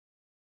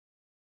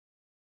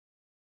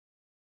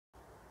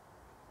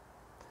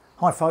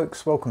Hi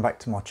folks, welcome back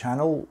to my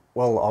channel.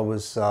 Well, I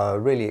was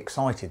really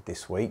excited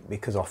this week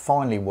because I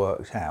finally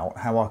worked out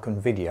how I can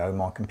video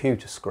my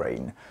computer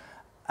screen,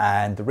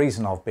 and the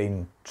reason I've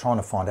been trying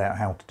to find out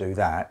how to do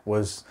that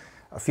was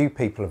a few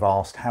people have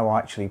asked how I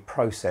actually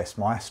process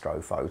my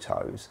Astro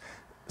photos.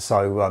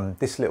 So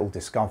this little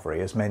discovery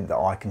has meant that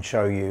I can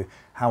show you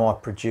how I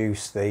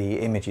produce the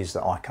images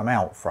that I come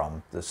out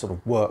from, the sort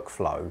of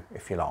workflow,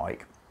 if you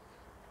like.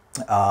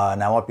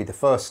 Now I'd be the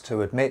first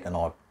to admit, and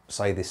I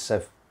say this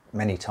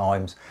many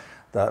times,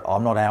 that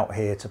I'm not out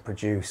here to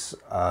produce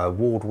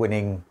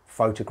award-winning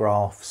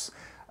photographs.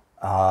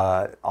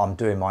 I'm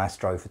doing my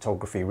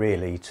astrophotography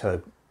really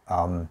to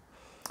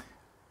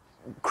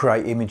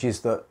create images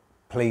that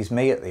please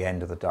me at the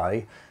end of the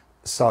day.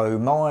 So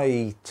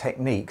my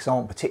techniques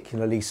aren't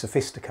particularly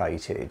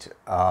sophisticated,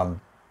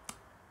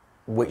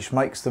 which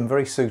makes them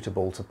very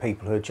suitable to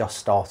people who are just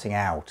starting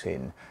out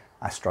in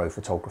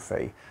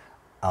astrophotography.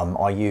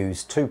 I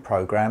use two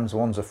programs.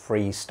 One's a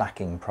free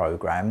stacking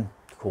program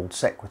called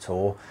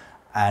Sequator,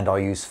 and I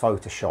use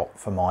Photoshop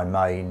for my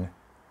main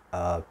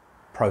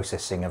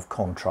processing of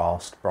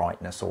contrast,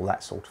 brightness, all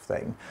that sort of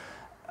thing.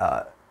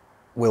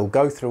 We'll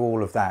go through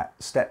all of that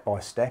step by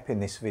step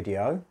in this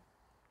video.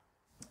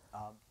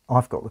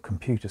 I've got the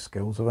computer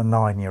skills of a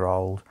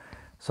 9-year-old,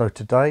 so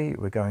today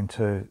we're going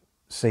to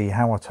see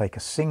how I take a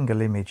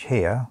single image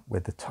here where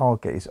the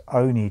target is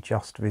only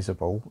just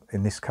visible,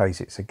 in this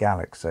case it's a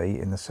galaxy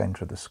in the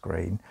centre of the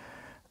screen,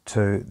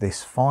 to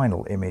this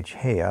final image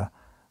here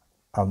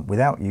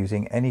without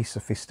using any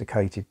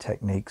sophisticated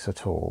techniques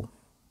at all.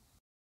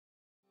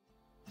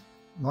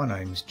 My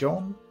name's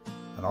John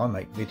and I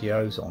make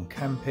videos on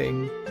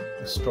camping,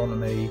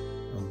 astronomy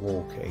and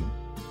walking.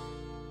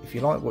 If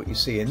you like what you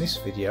see in this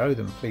video,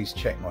 then please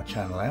check my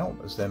channel out,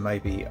 as there may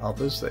be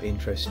others that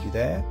interest you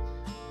there.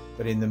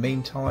 But in the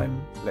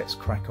meantime, let's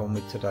crack on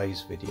with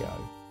today's video.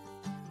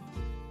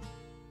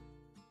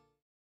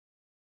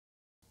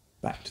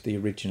 Back to the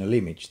original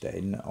image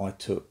then, I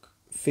took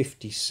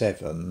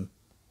 57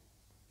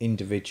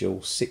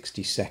 individual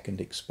 60-second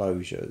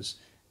exposures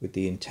with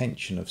the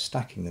intention of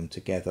stacking them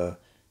together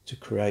to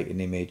create an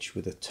image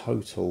with a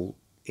total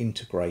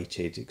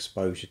integrated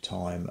exposure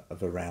time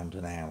of around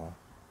an hour.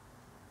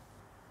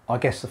 I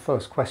guess the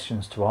first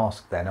questions to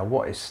ask then are,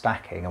 what is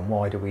stacking and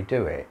why do we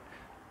do it?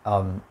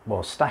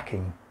 Well,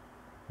 stacking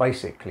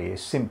basically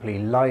is simply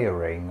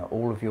layering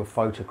all of your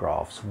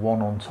photographs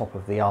one on top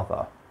of the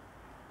other,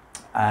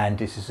 and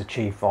this is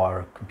achieved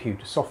via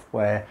computer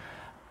software,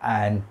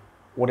 and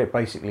what it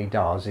basically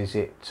does is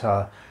it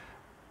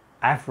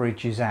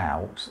averages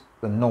out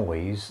the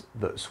noise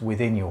that's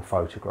within your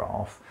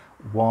photograph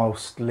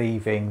whilst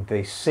leaving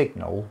the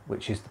signal,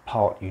 which is the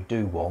part you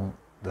do want,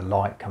 the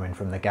light coming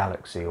from the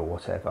galaxy or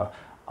whatever,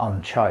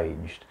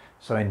 unchanged.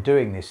 So in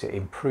doing this, it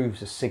improves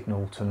the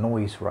signal to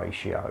noise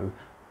ratio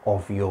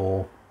of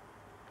your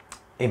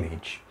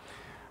image.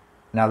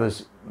 Now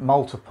there's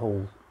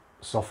multiple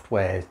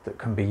software that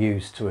can be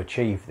used to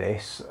achieve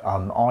this.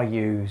 I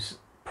use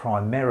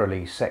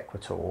primarily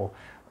Sequator,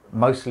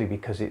 mostly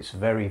because it's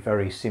very,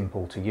 very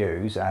simple to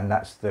use, and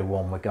that's the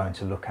one we're going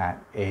to look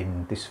at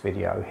in this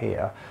video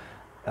here.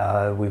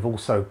 We've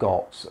also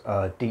got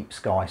Deep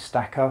Sky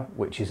Stacker,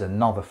 which is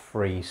another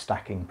free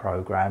stacking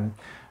program.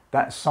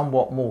 That's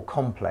somewhat more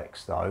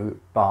complex though,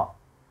 but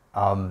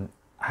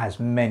has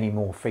many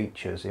more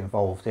features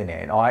involved in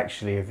it. I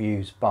actually have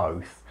used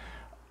both.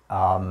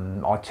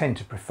 I tend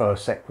to prefer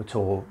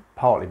Sequator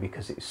partly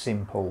because it's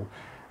simple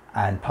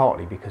and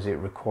partly because it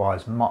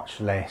requires much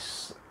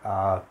less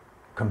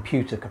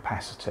computer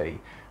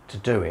capacity to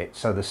do it,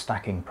 so the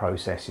stacking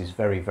process is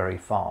very, very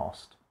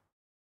fast.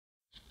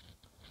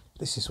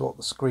 This is what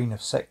the screen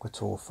of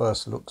Sequator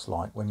first looks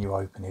like when you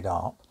open it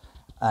up,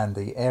 and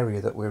the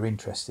area that we're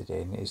interested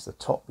in is the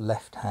top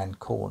left hand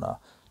corner,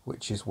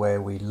 which is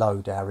where we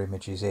load our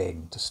images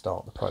in to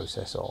start the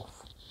process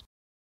off.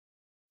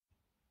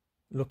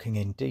 Looking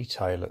in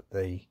detail at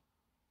the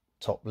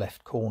top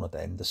left corner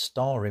then, the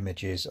star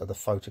images are the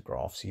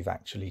photographs you've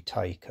actually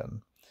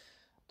taken.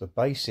 The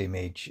base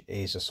image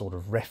is a sort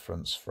of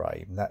reference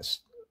frame that's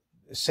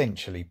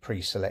essentially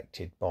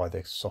pre-selected by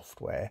the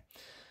software.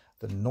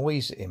 The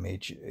noise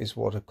image is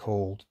what are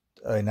called,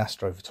 in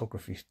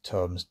astrophotography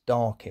terms,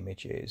 dark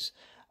images,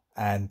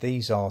 and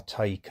these are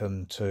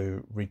taken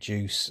to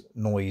reduce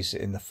noise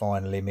in the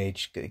final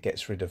image. It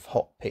gets rid of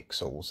hot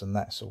pixels and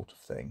that sort of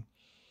thing.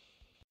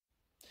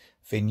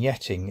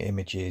 Vignetting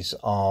images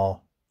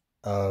are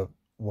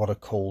what are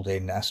called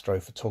in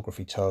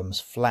astrophotography terms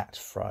flat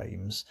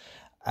frames,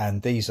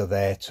 and these are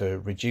there to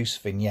reduce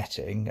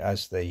vignetting,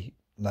 as the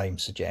name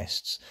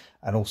suggests,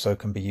 and also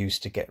can be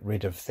used to get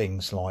rid of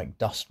things like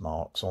dust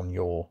marks on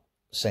your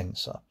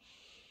sensor.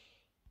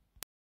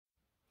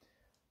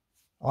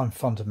 I'm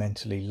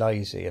fundamentally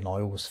lazy and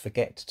I always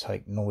forget to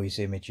take noise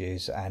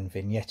images and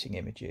vignetting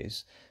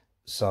images,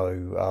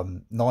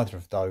 so neither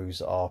of those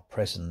are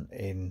present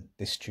in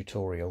this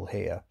tutorial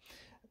here.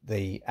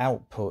 The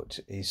output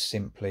is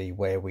simply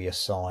where we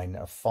assign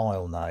a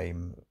file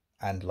name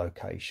and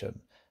location.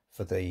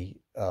 for the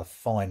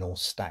final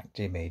stacked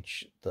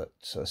image that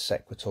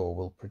Sequator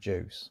will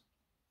produce.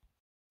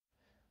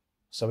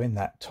 So in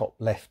that top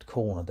left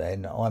corner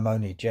then, I'm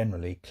only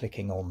generally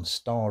clicking on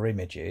star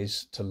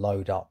images to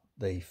load up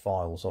the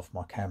files off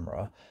my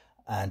camera,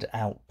 and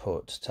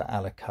output to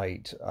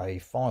allocate a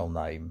file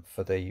name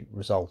for the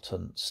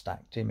resultant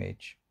stacked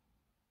image.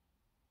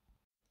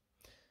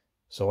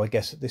 So I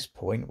guess at this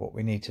point what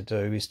we need to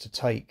do is to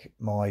take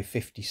my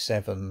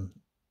 57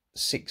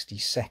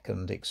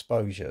 60-second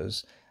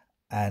exposures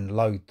and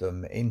load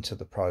them into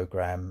the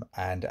program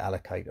and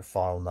allocate a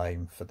file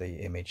name for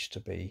the image to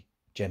be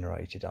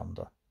generated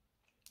under.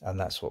 And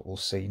that's what we'll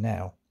see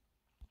now.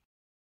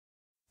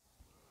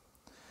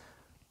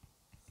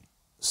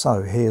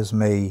 So here's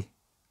me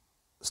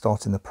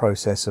starting the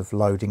process of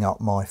loading up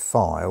my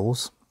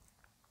files.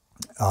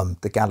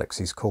 The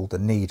galaxy is called the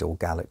Needle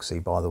Galaxy,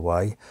 by the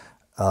way,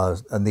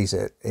 and these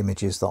are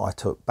images that I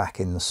took back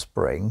in the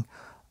spring.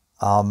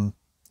 I'm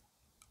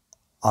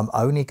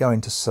only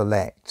going to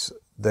select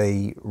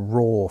the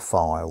raw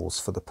files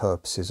for the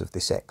purposes of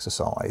this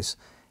exercise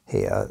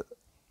here.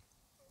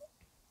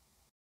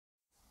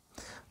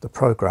 The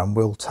program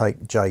will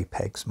take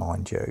JPEGs,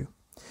 mind you.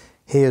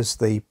 Here's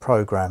the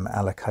program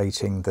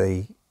allocating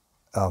the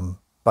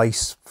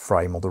base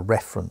frame or the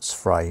reference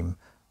frame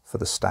for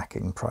the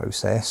stacking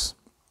process.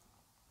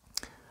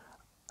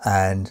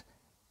 And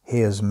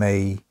here's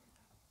me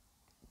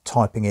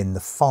typing in the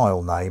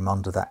file name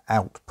under that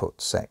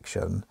output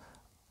section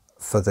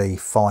for the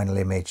final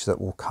image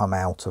that will come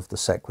out of the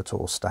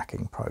Sequator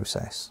stacking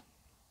process.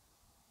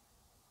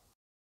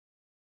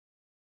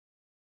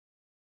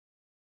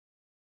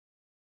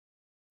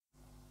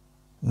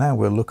 Now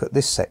we'll look at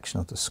this section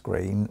of the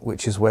screen,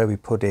 which is where we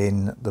put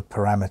in the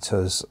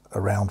parameters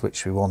around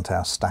which we want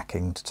our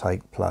stacking to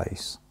take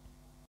place.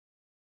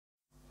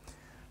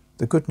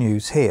 The good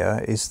news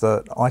here is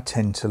that I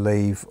tend to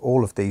leave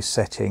all of these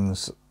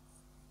settings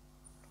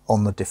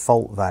on the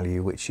default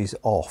value, which is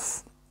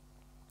off.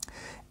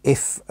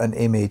 If an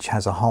image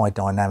has a high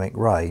dynamic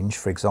range,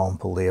 for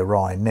example the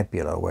Orion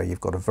Nebula, where you've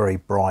got a very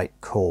bright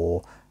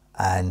core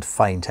and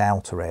faint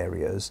outer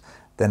areas,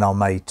 then I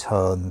may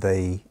turn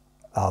the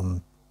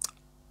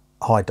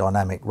high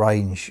dynamic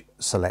range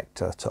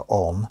selector to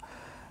on.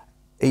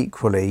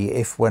 Equally,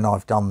 if when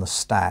I've done the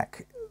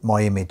stack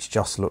my image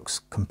just looks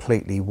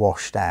completely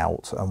washed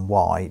out and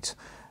white,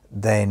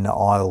 then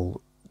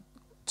I'll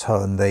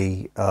turn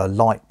the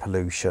light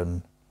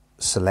pollution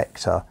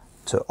selector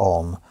to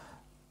on.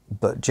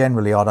 But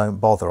generally I don't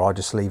bother, I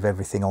just leave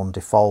everything on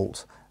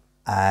default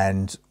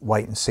and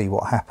wait and see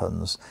what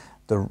happens.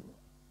 The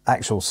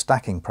actual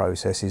stacking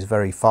process is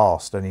very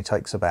fast, only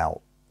takes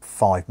about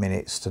 5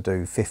 minutes to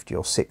do 50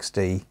 or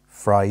 60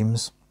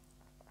 frames.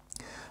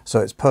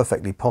 So it's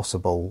perfectly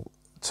possible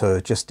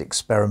to just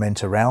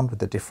experiment around with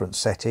the different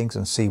settings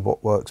and see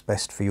what works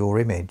best for your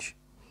image.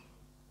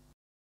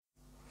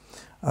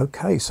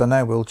 Okay, so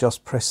now we'll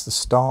just press the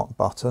start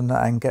button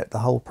and get the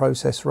whole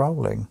process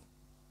rolling.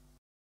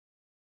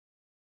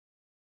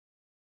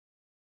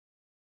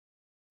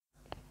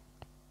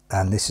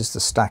 And this is the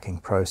stacking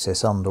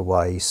process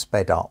underway,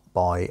 sped up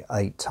by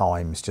 8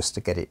 times just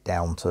to get it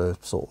down to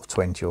sort of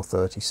 20 or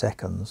 30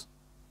 seconds.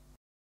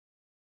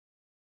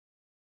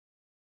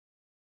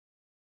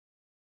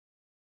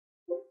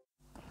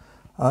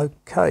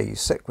 Okay,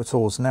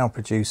 Sequator's now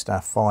produced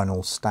our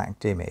final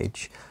stacked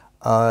image.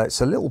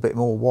 It's a little bit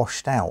more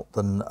washed out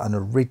than an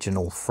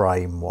original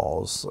frame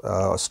was,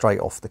 straight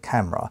off the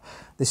camera.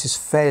 This is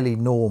fairly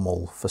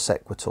normal for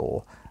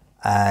Sequator,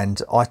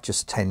 and I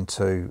just tend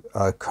to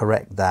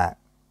correct that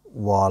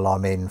while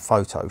I'm in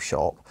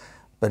Photoshop.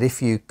 But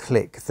if you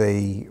click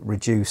the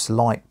reduce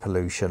light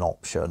pollution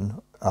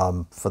option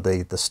for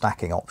the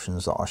stacking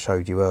options that I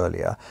showed you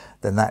earlier,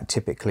 then that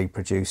typically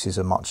produces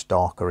a much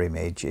darker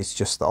image. It's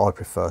just that I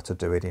prefer to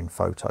do it in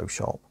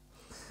Photoshop.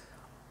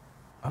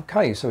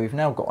 Okay, so we've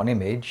now got an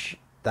image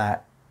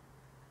that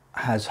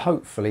has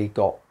hopefully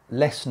got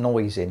less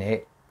noise in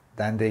it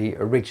than the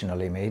original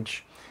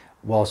image,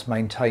 whilst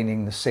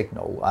maintaining the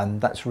signal,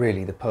 and that's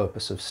really the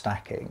purpose of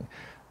stacking.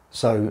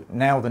 So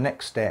now the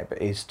next step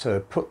is to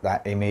put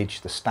that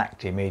image, the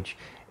stacked image,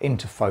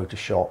 into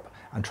Photoshop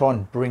and try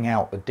and bring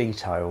out the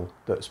detail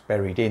that's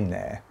buried in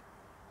there.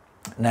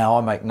 Now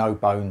I make no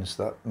bones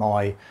that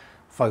my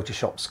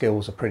Photoshop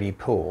skills are pretty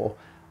poor,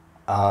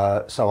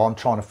 so I'm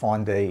trying to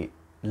find the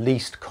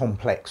least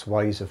complex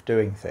ways of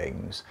doing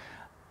things,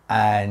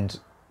 and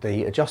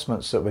the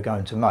adjustments that we're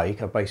going to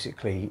make are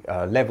basically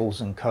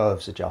levels and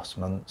curves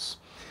adjustments,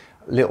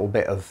 a little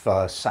bit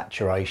of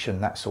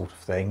saturation, that sort of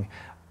thing,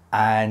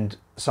 and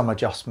some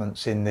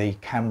adjustments in the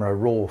camera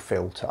raw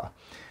filter.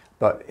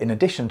 But in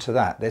addition to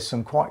that, there's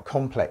some quite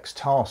complex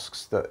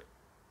tasks that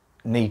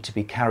need to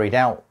be carried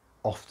out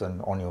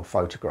often on your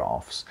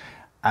photographs,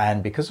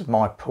 and because of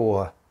my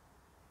poor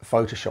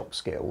Photoshop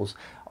skills,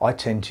 I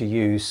tend to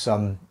use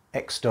some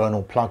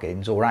external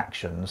plugins or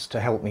actions to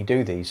help me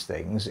do these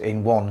things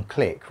in one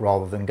click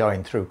rather than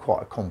going through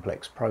quite a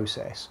complex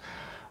process.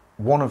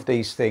 One of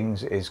these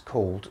things is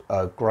called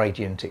a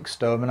Gradient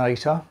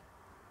Exterminator,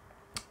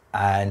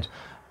 and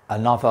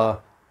another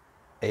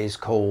is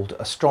called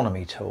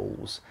astronomy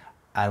tools.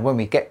 And when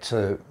we get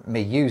to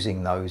me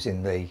using those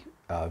in the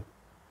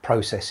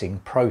processing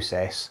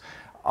process,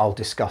 I'll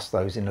discuss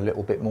those in a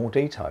little bit more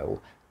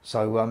detail.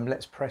 So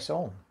let's press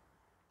on.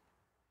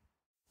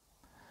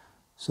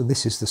 So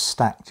this is the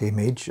stacked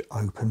image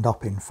opened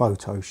up in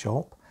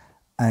Photoshop,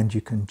 and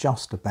you can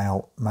just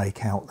about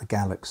make out the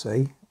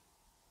galaxy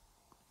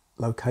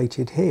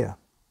located here.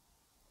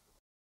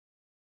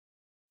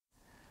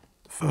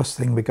 The first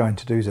thing we're going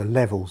to do is a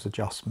levels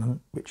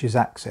adjustment, which is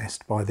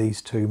accessed by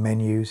these two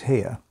menus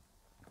here.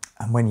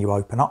 And when you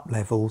open up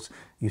levels,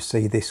 you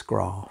see this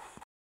graph.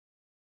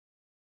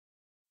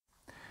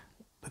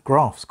 The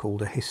graph's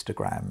called a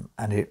histogram,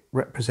 and it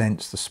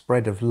represents the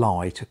spread of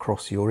light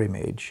across your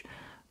image.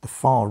 The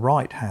far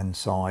right hand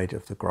side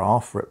of the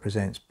graph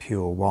represents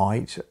pure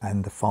white,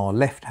 and the far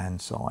left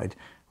hand side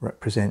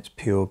represents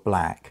pure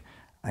black.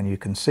 And you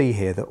can see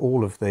here that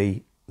all of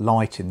the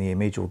light in the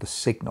image, or the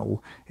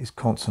signal, is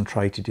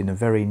concentrated in a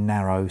very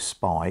narrow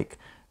spike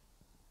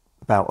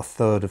about a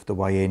third of the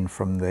way in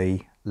from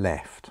the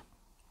left.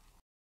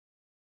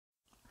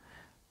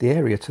 The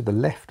area to the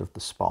left of the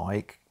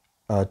spike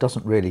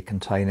doesn't really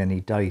contain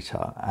any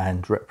data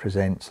and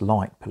represents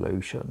light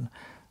pollution.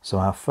 So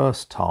our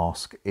first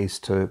task is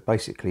to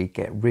basically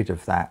get rid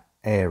of that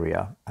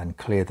area and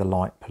clear the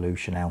light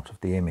pollution out of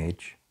the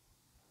image.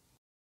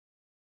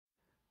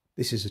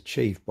 This is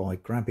achieved by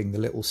grabbing the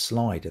little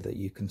slider that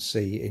you can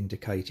see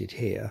indicated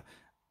here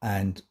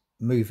and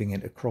moving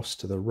it across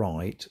to the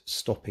right,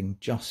 stopping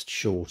just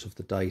short of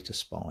the data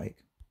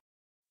spike.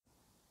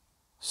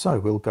 So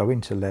we'll go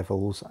into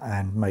levels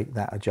and make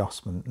that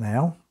adjustment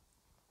now.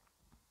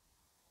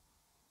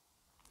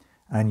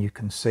 And you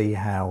can see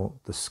how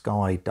the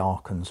sky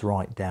darkens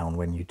right down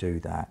when you do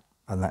that,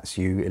 and that's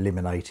you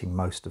eliminating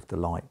most of the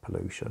light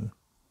pollution.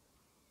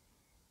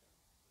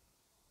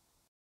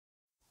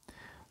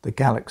 The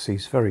galaxy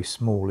is very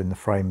small in the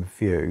frame of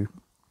view,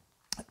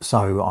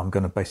 so I'm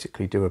going to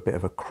basically do a bit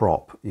of a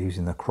crop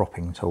using the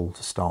cropping tool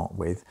to start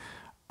with,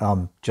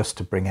 just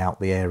to bring out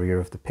the area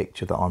of the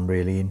picture that I'm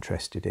really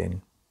interested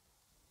in.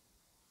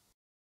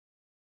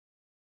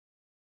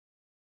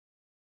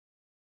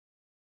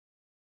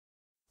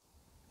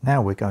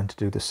 Now we're going to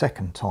do the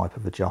second type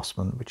of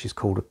adjustment, which is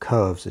called a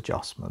curves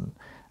adjustment,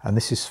 and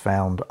this is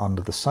found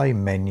under the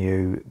same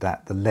menu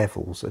that the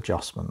levels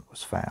adjustment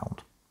was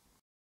found.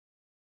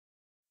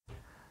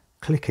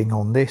 Clicking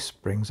on this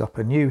brings up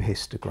a new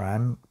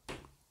histogram,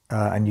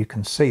 and you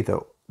can see that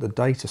the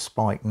data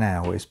spike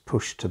now is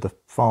pushed to the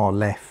far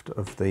left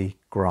of the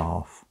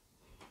graph.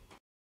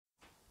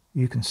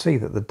 You can see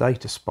that the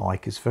data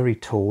spike is very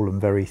tall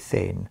and very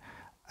thin,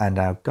 and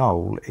our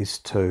goal is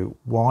to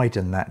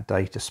widen that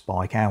data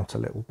spike out a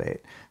little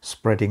bit,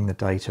 spreading the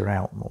data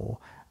out more,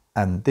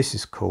 and this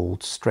is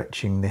called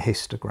stretching the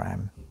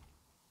histogram.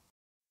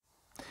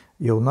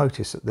 You'll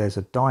notice that there's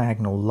a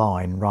diagonal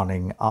line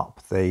running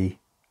up the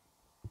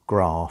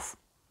graph,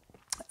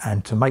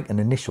 and to make an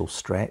initial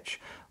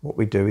stretch, what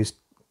we do is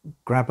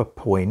grab a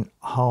point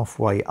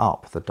halfway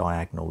up the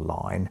diagonal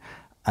line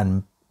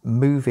and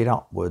move it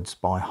upwards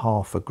by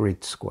half a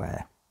grid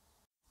square.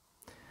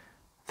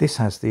 This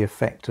has the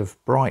effect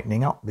of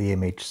brightening up the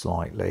image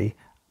slightly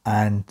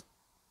and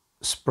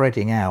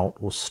spreading out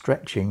or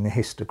stretching the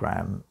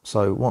histogram.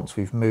 So once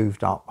we've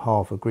moved up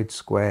half a grid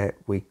square,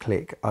 we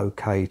click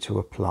OK to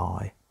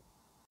apply.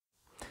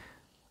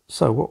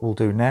 So what we'll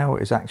do now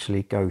is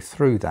actually go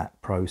through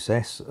that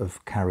process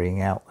of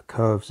carrying out the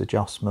curves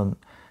adjustment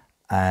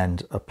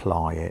and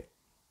apply it,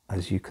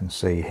 as you can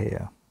see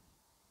here.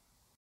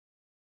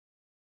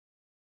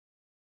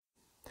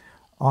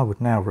 I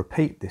would now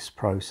repeat this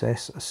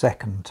process a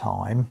second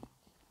time,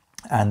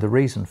 and the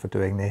reason for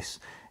doing this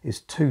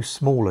is two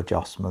small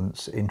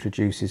adjustments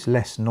introduces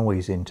less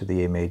noise into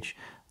the image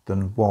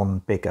than one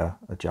bigger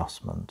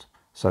adjustment.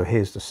 So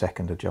here's the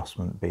second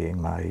adjustment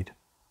being made.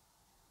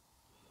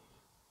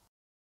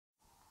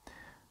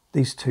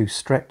 These two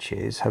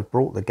stretches have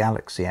brought the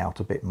galaxy out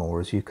a bit more,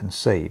 as you can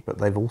see, but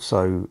they've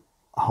also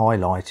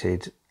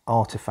highlighted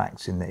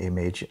artifacts in the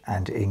image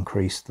and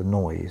increased the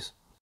noise.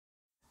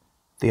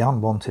 The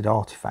unwanted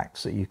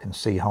artifacts that you can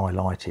see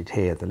highlighted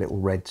here, the little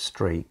red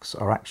streaks,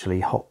 are actually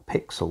hot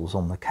pixels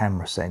on the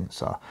camera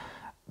sensor.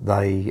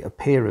 They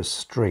appear as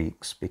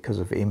streaks because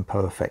of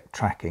imperfect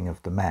tracking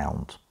of the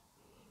mount.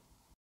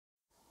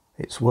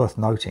 It's worth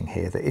noting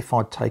here that if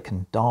I'd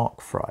taken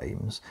dark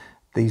frames,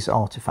 these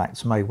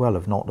artifacts may well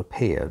have not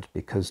appeared,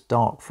 because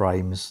dark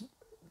frames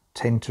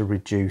tend to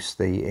reduce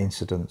the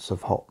incidence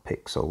of hot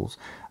pixels,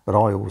 but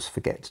I always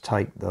forget to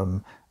take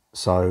them,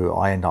 so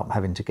I end up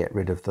having to get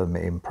rid of them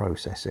in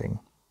processing.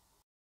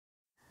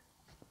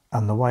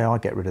 And the way I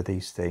get rid of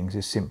these things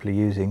is simply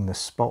using the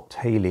spot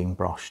healing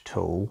brush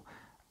tool,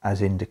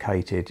 as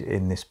indicated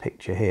in this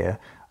picture here,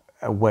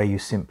 where you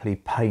simply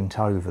paint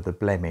over the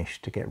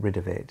blemish to get rid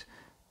of it.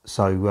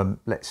 So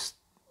let's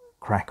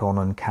crack on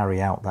and carry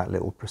out that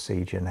little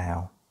procedure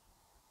now.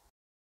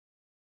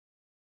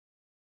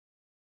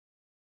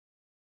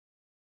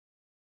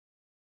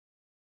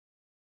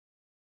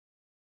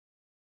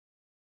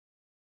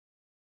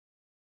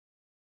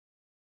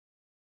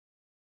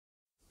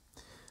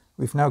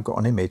 We've now got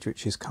an image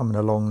which is coming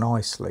along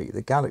nicely.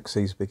 The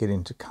galaxy's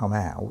beginning to come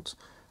out,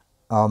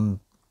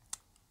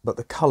 but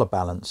the colour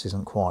balance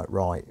isn't quite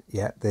right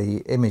yet.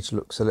 The image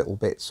looks a little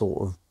bit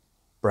sort of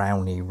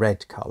browny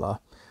red colour,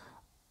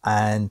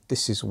 and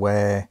this is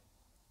where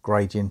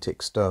Gradient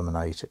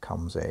Exterminator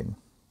comes in.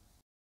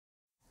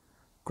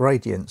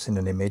 Gradients in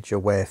an image are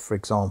where, for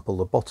example,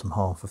 the bottom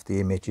half of the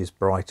image is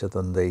brighter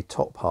than the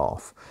top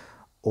half,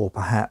 or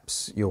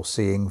perhaps you're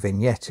seeing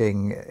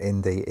vignetting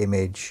in the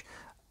image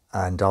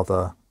and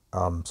other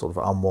sort of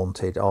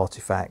unwanted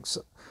artifacts,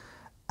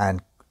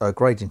 and a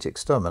Gradient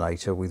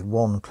Exterminator with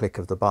one click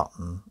of the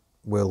button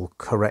will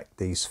correct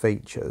these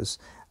features,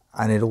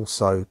 and it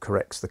also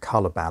corrects the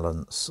colour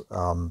balance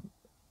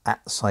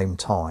at the same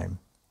time.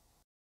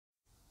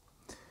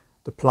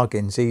 The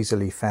plugin's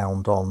easily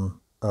found on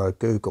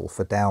Google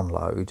for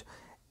download.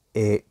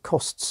 It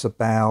costs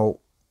about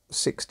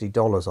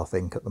 $60 I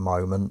think at the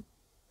moment,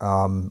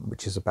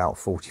 which is about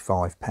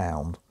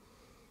 £45.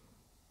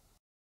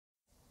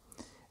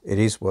 It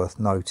is worth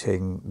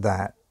noting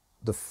that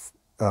the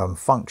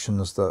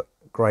functions that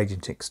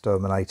Gradient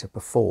Exterminator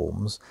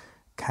performs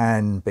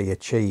can be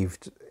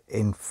achieved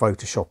in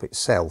Photoshop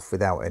itself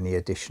without any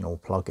additional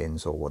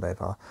plugins or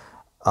whatever,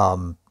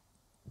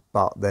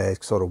 but they're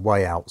sort of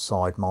way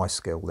outside my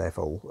skill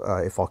level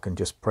if I can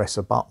just press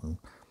a button.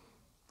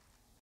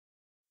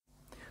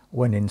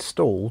 When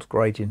installed,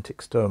 Gradient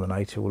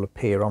Exterminator will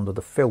appear under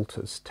the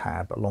Filters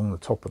tab along the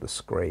top of the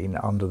screen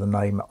under the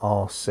name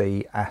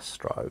RC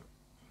Astro.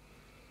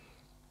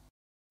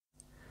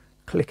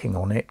 Clicking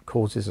on it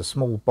causes a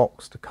small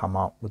box to come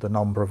up with a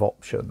number of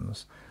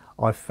options.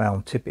 I've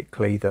found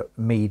typically that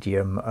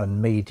medium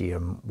and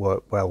medium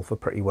work well for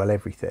pretty well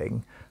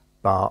everything,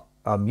 but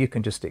you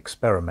can just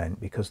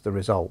experiment because the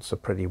results are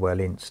pretty well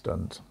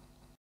instant.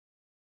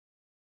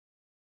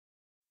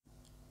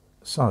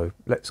 So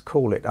let's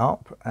call it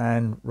up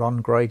and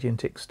run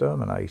Gradient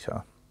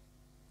Exterminator.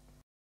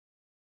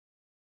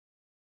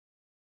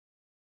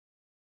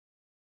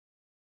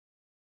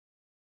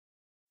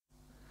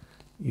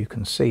 You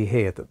can see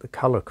here that the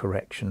colour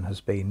correction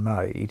has been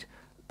made.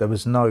 There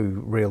was no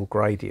real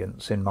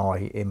gradients in my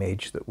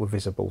image that were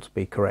visible to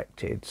be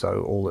corrected,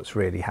 so all that's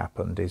really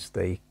happened is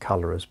the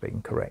colour has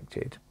been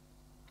corrected.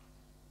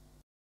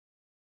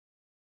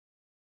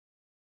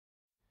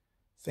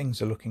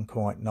 Things are looking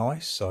quite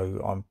nice, so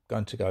I'm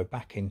going to go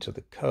back into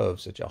the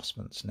curves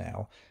adjustments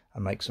now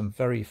and make some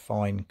very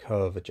fine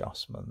curve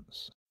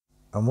adjustments.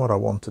 And what I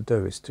want to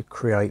do is to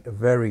create a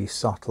very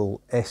subtle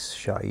S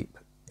shape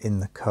in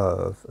the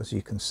curve, as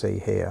you can see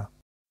here.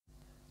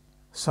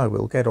 So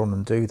we'll get on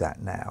and do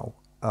that now.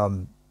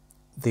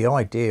 The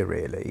idea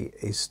really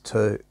is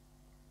to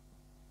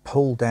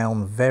pull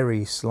down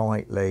very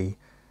slightly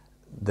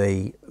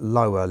the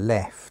lower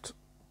left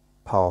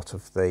part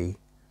of the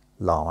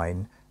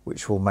line,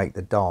 which will make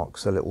the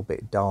darks a little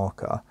bit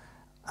darker,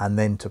 and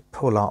then to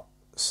pull up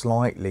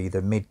slightly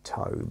the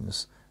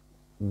mid-tones,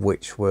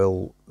 which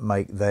will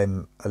make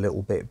them a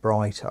little bit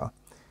brighter.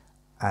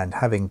 And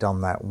having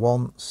done that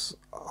once,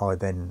 I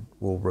then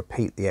will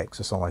repeat the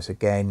exercise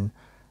again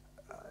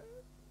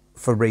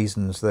for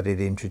reasons that it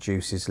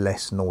introduces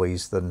less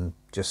noise than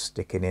just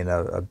sticking in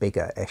a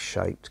bigger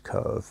S-shaped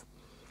curve.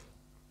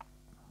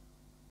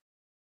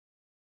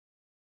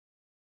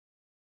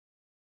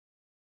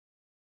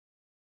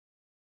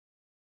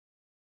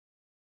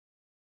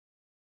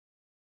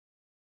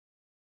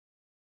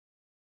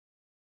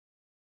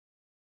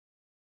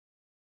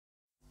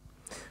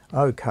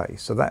 Okay,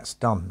 so that's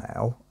done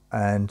now,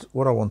 and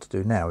what I want to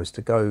do now is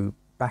to go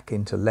back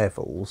into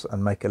levels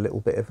and make a little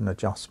bit of an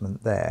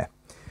adjustment there.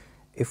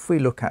 If we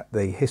look at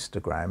the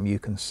histogram, you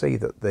can see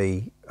that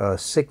the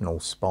signal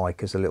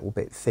spike is a little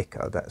bit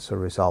thicker. That's a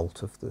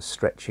result of the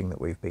stretching that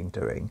we've been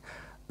doing,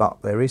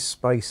 but there is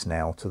space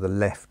now to the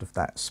left of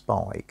that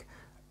spike,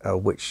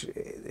 which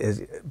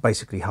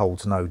basically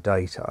holds no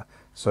data.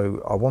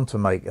 So I want to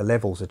make a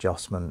levels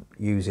adjustment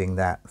using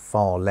that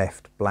far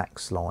left black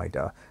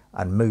slider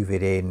and move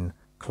it in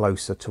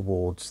closer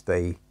towards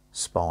the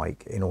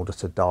spike in order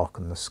to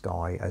darken the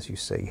sky, as you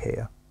see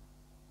here.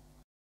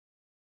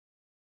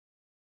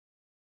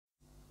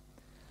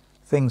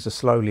 Things are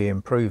slowly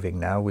improving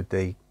now with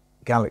the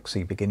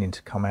galaxy beginning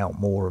to come out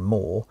more and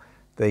more.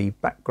 The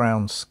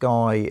background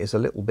sky is a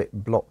little bit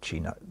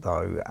blotchy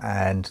though,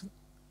 and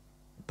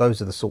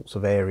those are the sorts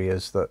of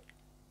areas that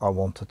I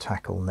want to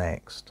tackle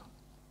next.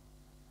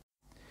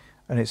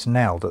 And it's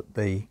now that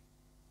the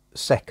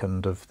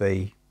second of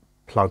the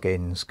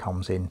plugins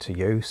comes into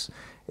use.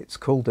 It's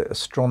called the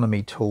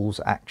Astronomy Tools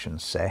Action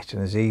Set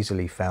and is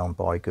easily found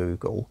by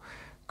Google.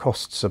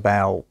 Costs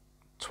about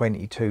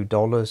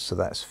 $22, so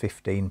that's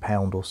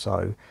 £15 or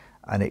so,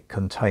 and it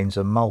contains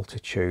a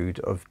multitude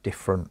of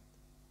different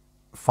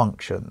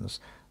functions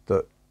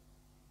that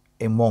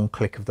in one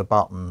click of the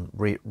button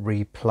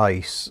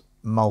replace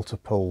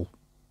multiple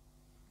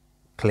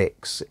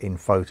clicks in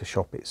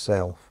Photoshop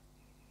itself.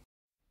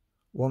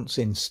 Once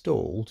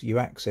installed, you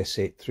access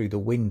it through the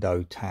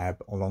Window tab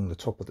along the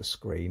top of the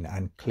screen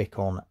and click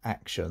on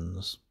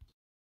Actions.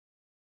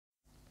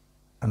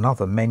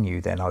 Another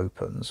menu then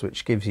opens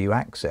which gives you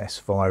access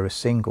via a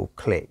single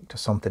click to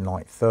something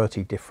like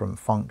 30 different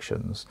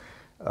functions.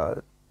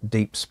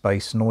 Deep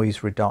space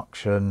noise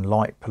reduction,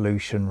 light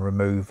pollution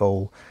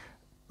removal,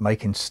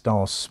 making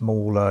stars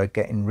smaller,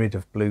 getting rid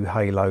of blue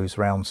halos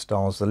around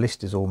stars. The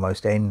list is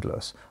almost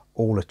endless,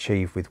 all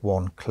achieved with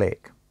one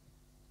click.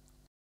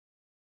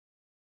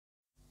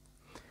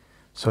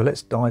 So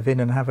let's dive in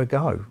and have a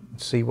go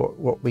and see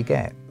what we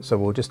get. So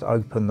we'll just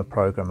open the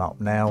program up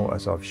now,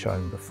 as I've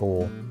shown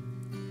before,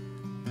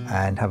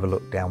 and have a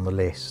look down the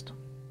list.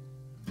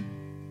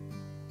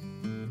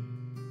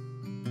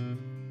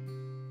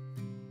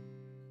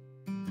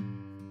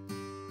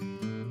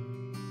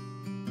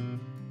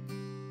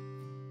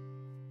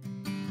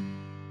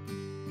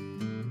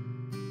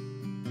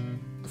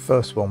 The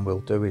first one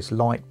we'll do is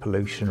light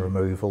pollution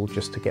removal,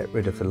 just to get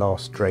rid of the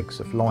last dregs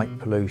of light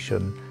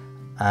pollution,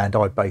 and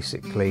I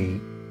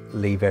basically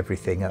leave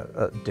everything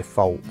at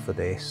default for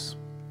this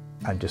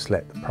and just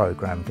let the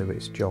program do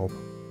its job.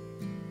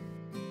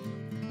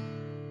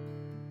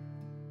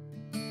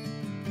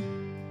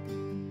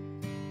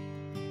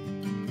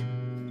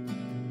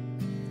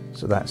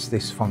 So that's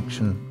this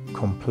function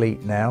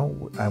complete now,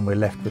 and we're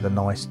left with a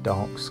nice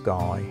dark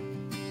sky.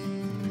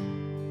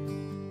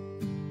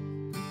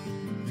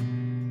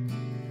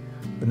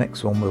 The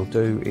next one we'll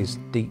do is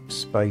deep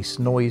space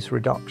noise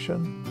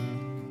reduction.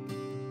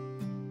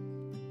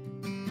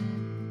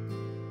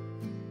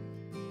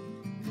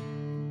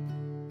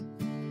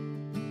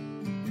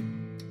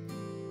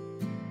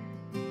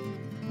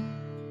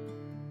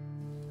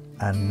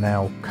 And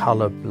now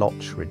colour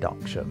blotch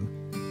reduction.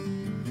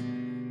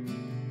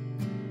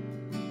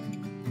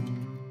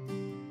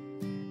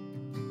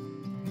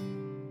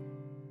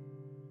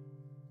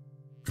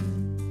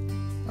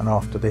 And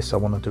after this I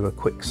want to do a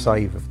quick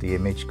save of the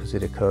image, because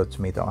it occurred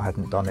to me that I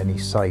hadn't done any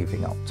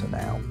saving up to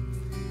now,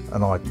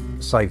 and I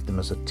saved them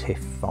as a TIFF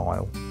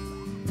file.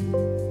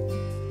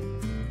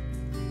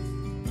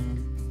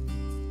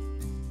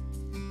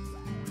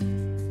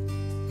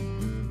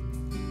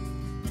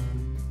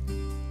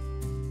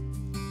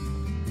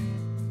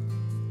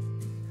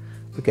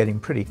 We're getting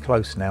pretty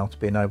close now to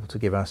being able to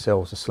give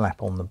ourselves a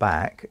slap on the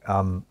back.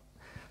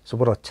 So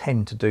what I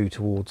tend to do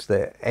towards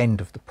the end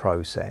of the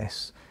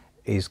process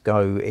is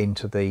go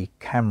into the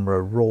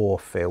camera raw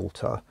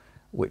filter,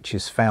 which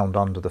is found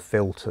under the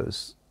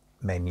filters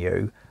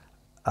menu,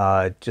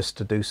 just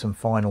to do some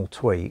final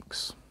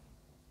tweaks.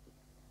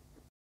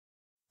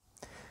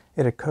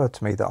 It occurred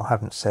to me that I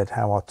haven't said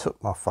how I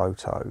took my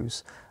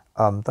photos.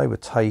 They were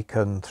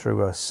taken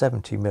through a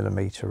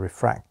 70mm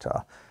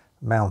refractor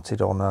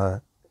mounted on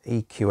a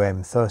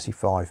EQM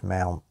 35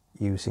 mount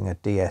using a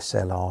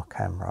DSLR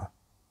camera.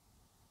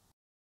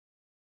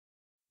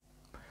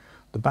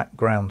 The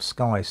background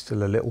sky is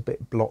still a little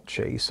bit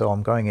blotchy, so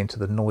I'm going into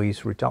the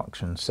noise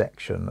reduction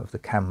section of the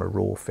camera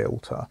raw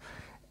filter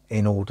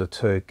in order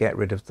to get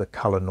rid of the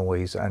colour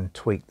noise and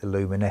tweak the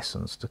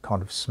luminescence to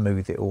kind of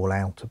smooth it all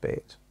out a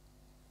bit.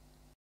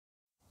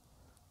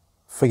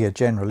 For your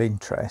general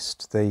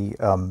interest, the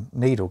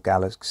Needle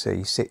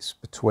galaxy sits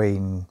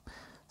between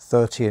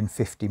 30 and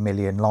 50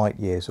 million light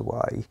years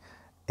away.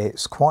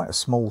 It's quite a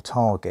small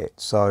target,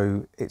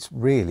 so it's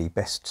really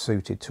best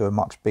suited to a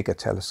much bigger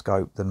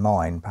telescope than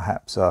mine,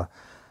 perhaps a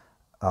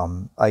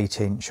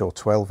 8-inch or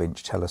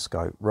 12-inch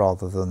telescope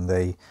rather than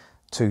the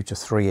 2 to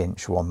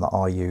 3-inch one that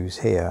I use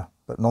here.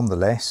 But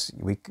nonetheless,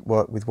 we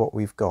work with what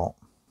we've got.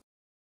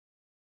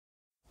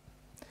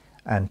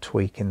 And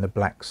tweaking the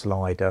black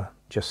slider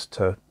just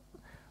to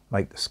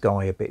make the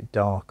sky a bit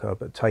darker,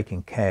 but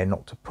taking care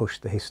not to push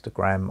the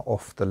histogram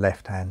off the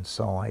left-hand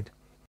side.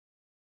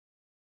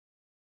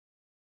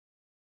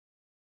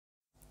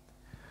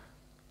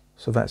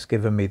 So that's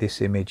given me this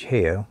image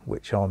here,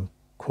 which I'm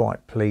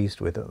quite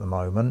pleased with at the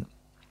moment.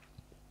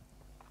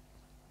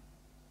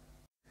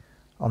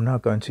 I'm now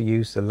going to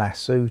use the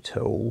lasso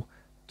tool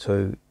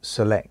to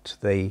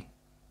select the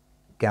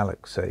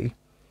galaxy,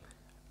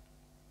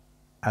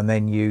 and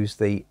then use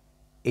the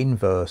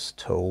inverse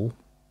tool,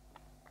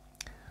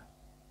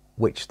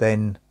 which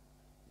then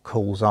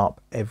calls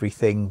up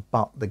everything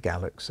but the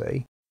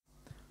galaxy.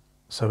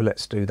 So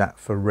let's do that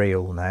for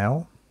real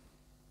now.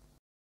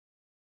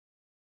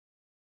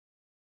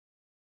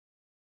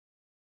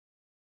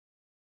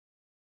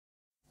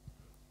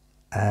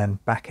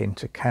 And back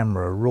into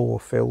camera raw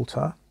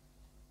filter.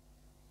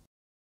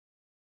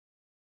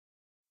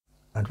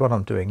 And what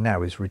I'm doing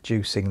now is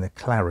reducing the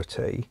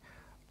clarity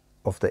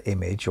of the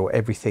image, or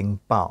everything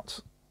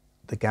but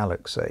the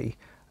galaxy,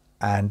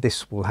 and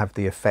this will have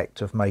the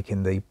effect of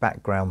making the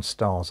background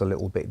stars a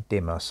little bit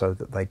dimmer so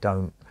that they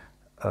don't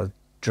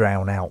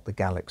drown out the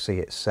galaxy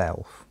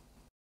itself.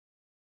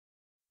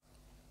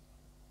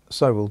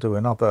 So we'll do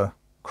another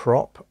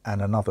crop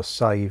and another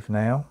save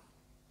now.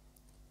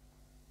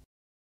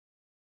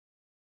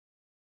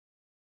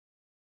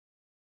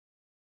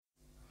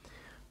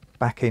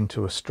 Back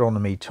into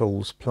Astronomy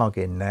Tools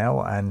plugin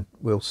now, and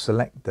we'll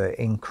select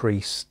the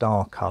increase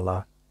star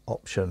color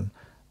option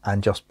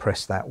and just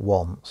press that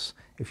once.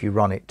 If you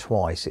run it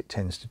twice, it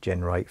tends to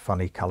generate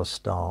funny color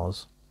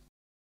stars.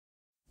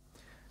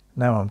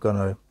 Now I'm going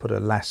to put a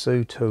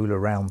lasso tool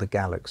around the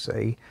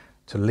galaxy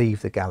to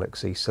leave the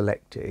galaxy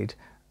selected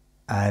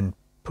and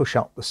push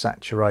up the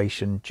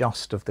saturation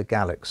just of the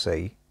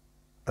galaxy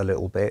a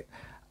little bit,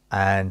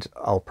 and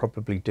I'll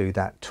probably do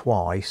that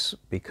twice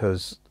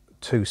because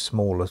 2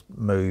 smaller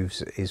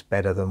moves is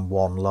better than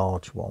 1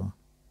 large one.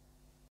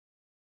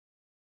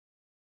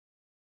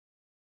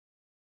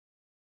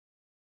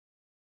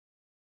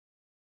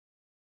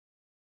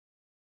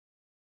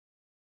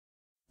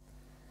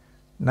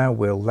 Now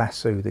we'll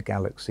lasso the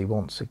galaxy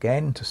once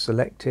again to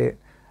select it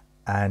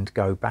and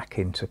go back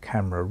into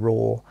camera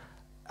raw,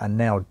 and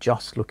now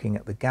just looking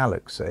at the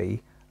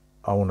galaxy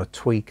I want to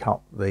tweak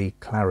up the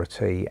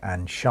clarity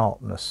and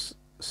sharpness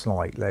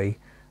slightly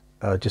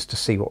just to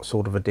see what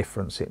sort of a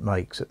difference it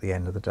makes at the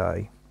end of the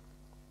day.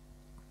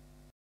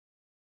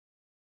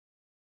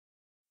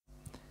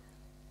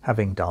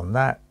 Having done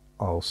that,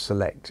 I'll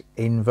select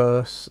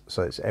inverse,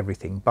 so it's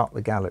everything but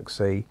the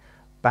galaxy,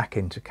 back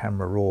into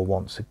camera raw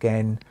once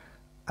again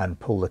and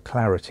pull the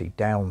clarity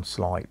down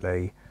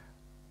slightly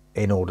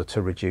in order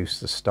to reduce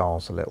the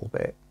stars a little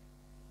bit,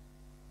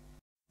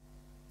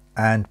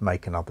 and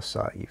make another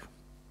save.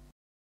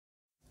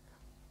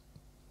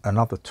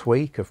 Another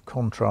tweak of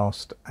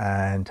contrast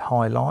and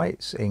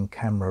highlights in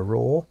camera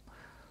raw,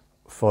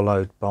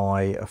 followed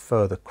by a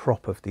further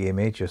crop of the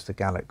image as the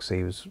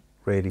galaxy was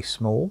really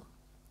small.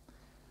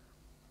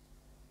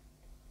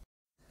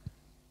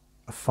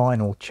 A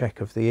final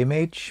check of the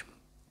image,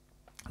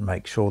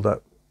 make sure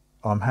that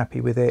I'm happy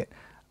with it,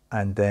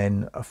 and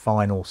then a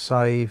final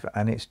save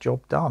and it's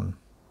job done.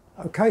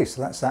 Okay,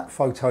 so that's that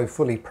photo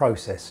fully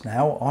processed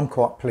now. I'm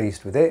quite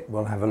pleased with it.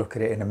 We'll have a look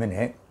at it in a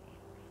minute.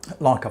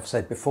 Like I've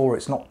said before,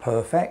 it's not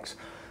perfect,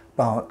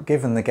 but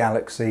given the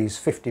galaxy's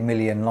 50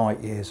 million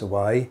light years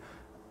away,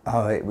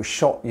 it was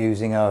shot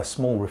using a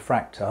small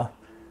refractor,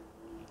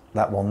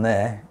 that one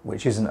there,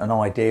 which isn't an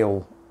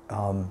ideal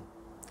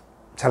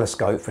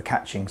telescope for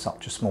catching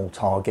such a small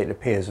target. It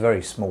appears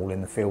very small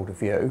in the field of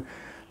view.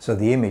 So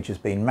the image has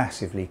been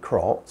massively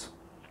cropped,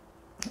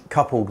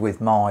 coupled with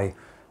my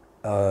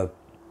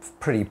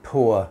pretty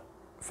poor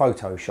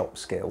Photoshop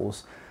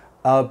skills.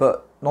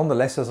 But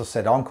nonetheless, as I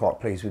said, I'm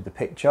quite pleased with the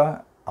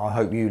picture. I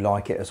hope you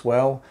like it as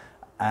well.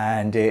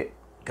 And it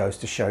goes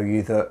to show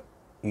you that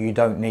you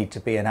don't need to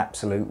be an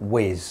absolute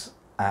whiz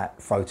at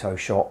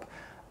Photoshop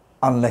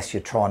unless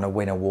you're trying to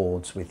win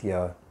awards with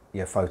your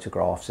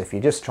photographs. If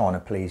you're just trying to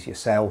please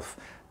yourself,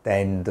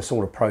 then the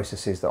sort of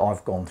processes that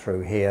I've gone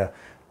through here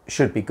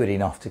should be good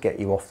enough to get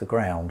you off the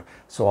ground.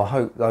 So I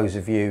hope those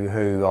of you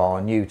who are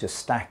new to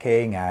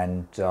stacking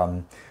and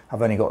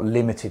have only got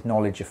limited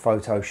knowledge of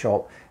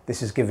Photoshop,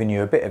 this has given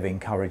you a bit of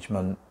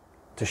encouragement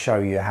to show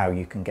you how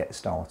you can get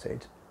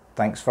started.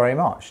 Thanks very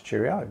much.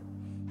 Cheerio.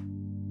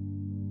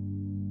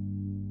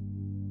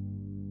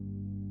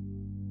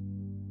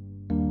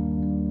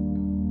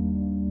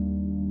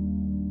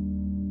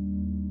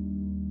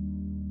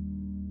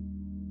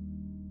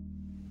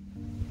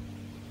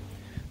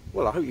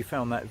 Well, I hope you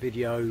found that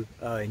video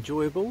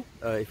enjoyable.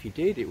 If you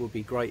did, it would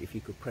be great if you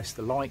could press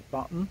the like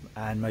button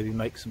and maybe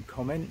make some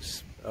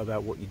comments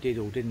about what you did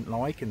or didn't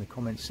like in the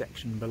comments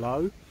section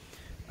below.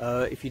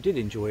 If you did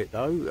enjoy it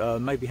though,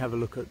 maybe have a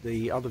look at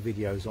the other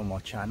videos on my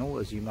channel,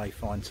 as you may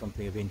find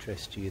something of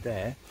interest to you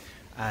there.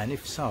 And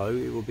if so,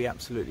 it would be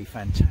absolutely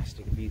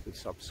fantastic if you could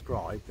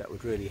subscribe. That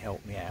would really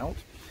help me out.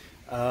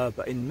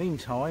 But in the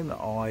meantime,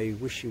 I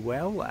wish you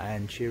well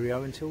and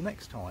cheerio until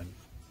next time.